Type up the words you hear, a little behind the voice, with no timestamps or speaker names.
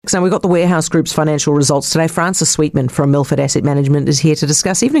statistics, and we've got the Warehouse Group's financial results today. Frances Sweetman from Milford Asset Management is here to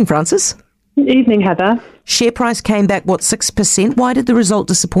discuss. Evening, Frances. Evening, Heather. Share price came back, 6%? Why did the result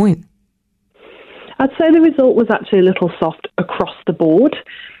disappoint? I'd say the result was actually a little soft across the board.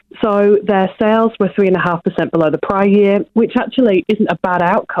 So their sales were 3.5% below the prior year, which actually isn't a bad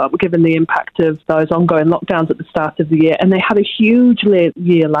outcome given the impact of those ongoing lockdowns at the start of the year. And they had a huge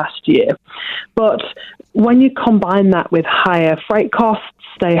year last year. But when you combine that with higher freight costs,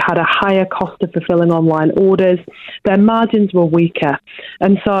 they had a higher cost of fulfilling online orders, their margins were weaker.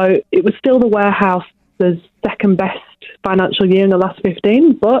 And so it was still the warehouse's second best financial year in the last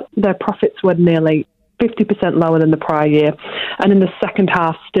 15, but their profits were nearly 50% lower than the prior year. And in the second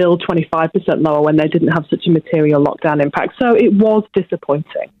half, still 25% lower when they didn't have such a material lockdown impact. So it was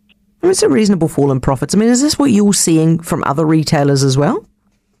disappointing. It's a reasonable fall in profits. I mean, is this what you're seeing from other retailers as well?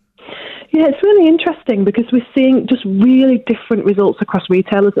 Yeah, it's really interesting because we're seeing just really different results across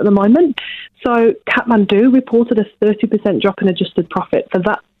retailers at the moment. So Kathmandu reported a 30% drop in adjusted profit for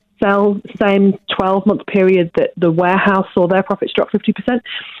that same 12-month period that the warehouse saw their profits drop 50%.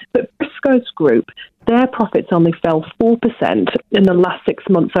 But Briscoe's group, their profits only fell 4% in the last 6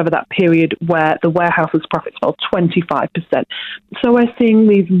 months over that period where the warehouse's profits fell 25%. So we're seeing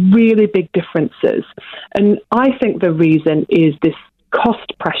these really big differences. And I think the reason is this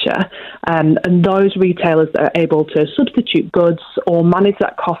cost pressure, and those retailers that are able to substitute goods or manage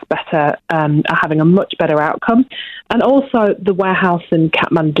that cost better are having a much better outcome. And also the warehouse in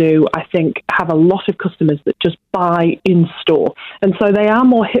Kathmandu, I think, have a lot of customers that just buy in store. And so they are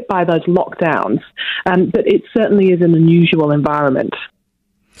more hit by those lockdowns, but it certainly is an unusual environment.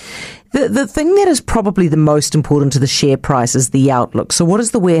 The thing that is probably the most important to the share price is the outlook. So what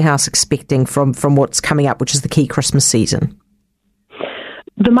is the warehouse expecting from what's coming up, which is the key Christmas season?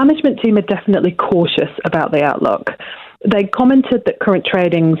 The management team are definitely cautious about the outlook. They commented that current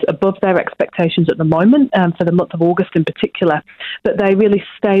trading's above their expectations at the moment, for the month of August in particular, but they really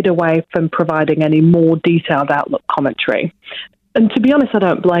stayed away from providing any more detailed outlook commentary. And to be honest, I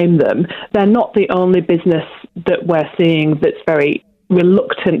don't blame them. They're not the only business that we're seeing that's very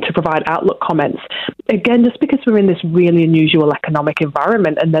reluctant to provide outlook comments. Again, just because we're in this really unusual economic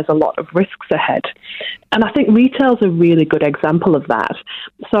environment and there's a lot of risks ahead. And I think retail's a really good example of that.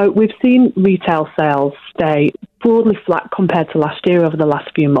 So we've seen retail sales stay broadly flat compared to last year over the last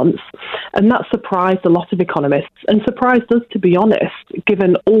few months. And that surprised a lot of economists and surprised us, to be honest,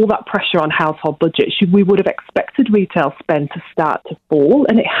 given all that pressure on household budgets. We would have expected retail spend to start to fall,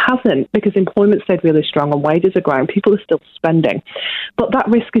 and it hasn't because employment stayed really strong and wages are growing. People are still spending. But that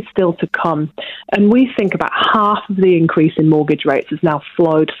risk is still to come. And we think about half of the increase in mortgage rates has now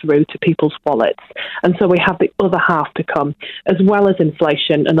flowed through to people's wallets. And so we have the other half to come, as well as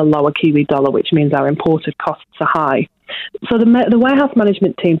inflation and a lower Kiwi dollar, which means our imported costs are high. So the warehouse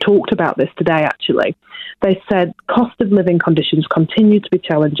management team talked about this today, actually. They said cost of living conditions continue to be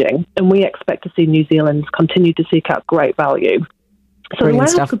challenging, and we expect to see New Zealanders continue to seek out great value. So the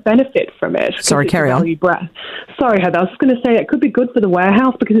warehouse could benefit from it. Sorry, carry on. Sorry, Heather. I was just going to say it could be good for the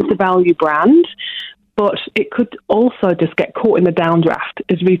warehouse because it's a value brand, but it could also just get caught in the downdraft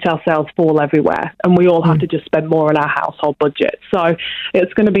as retail sales fall everywhere, and we all have to just spend more on our household budget. So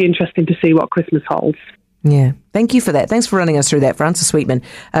it's going to be interesting to see what Christmas holds. Yeah. Thank you for that. Thanks for running us through that, Frances Sweetman,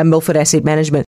 Milford Asset Management.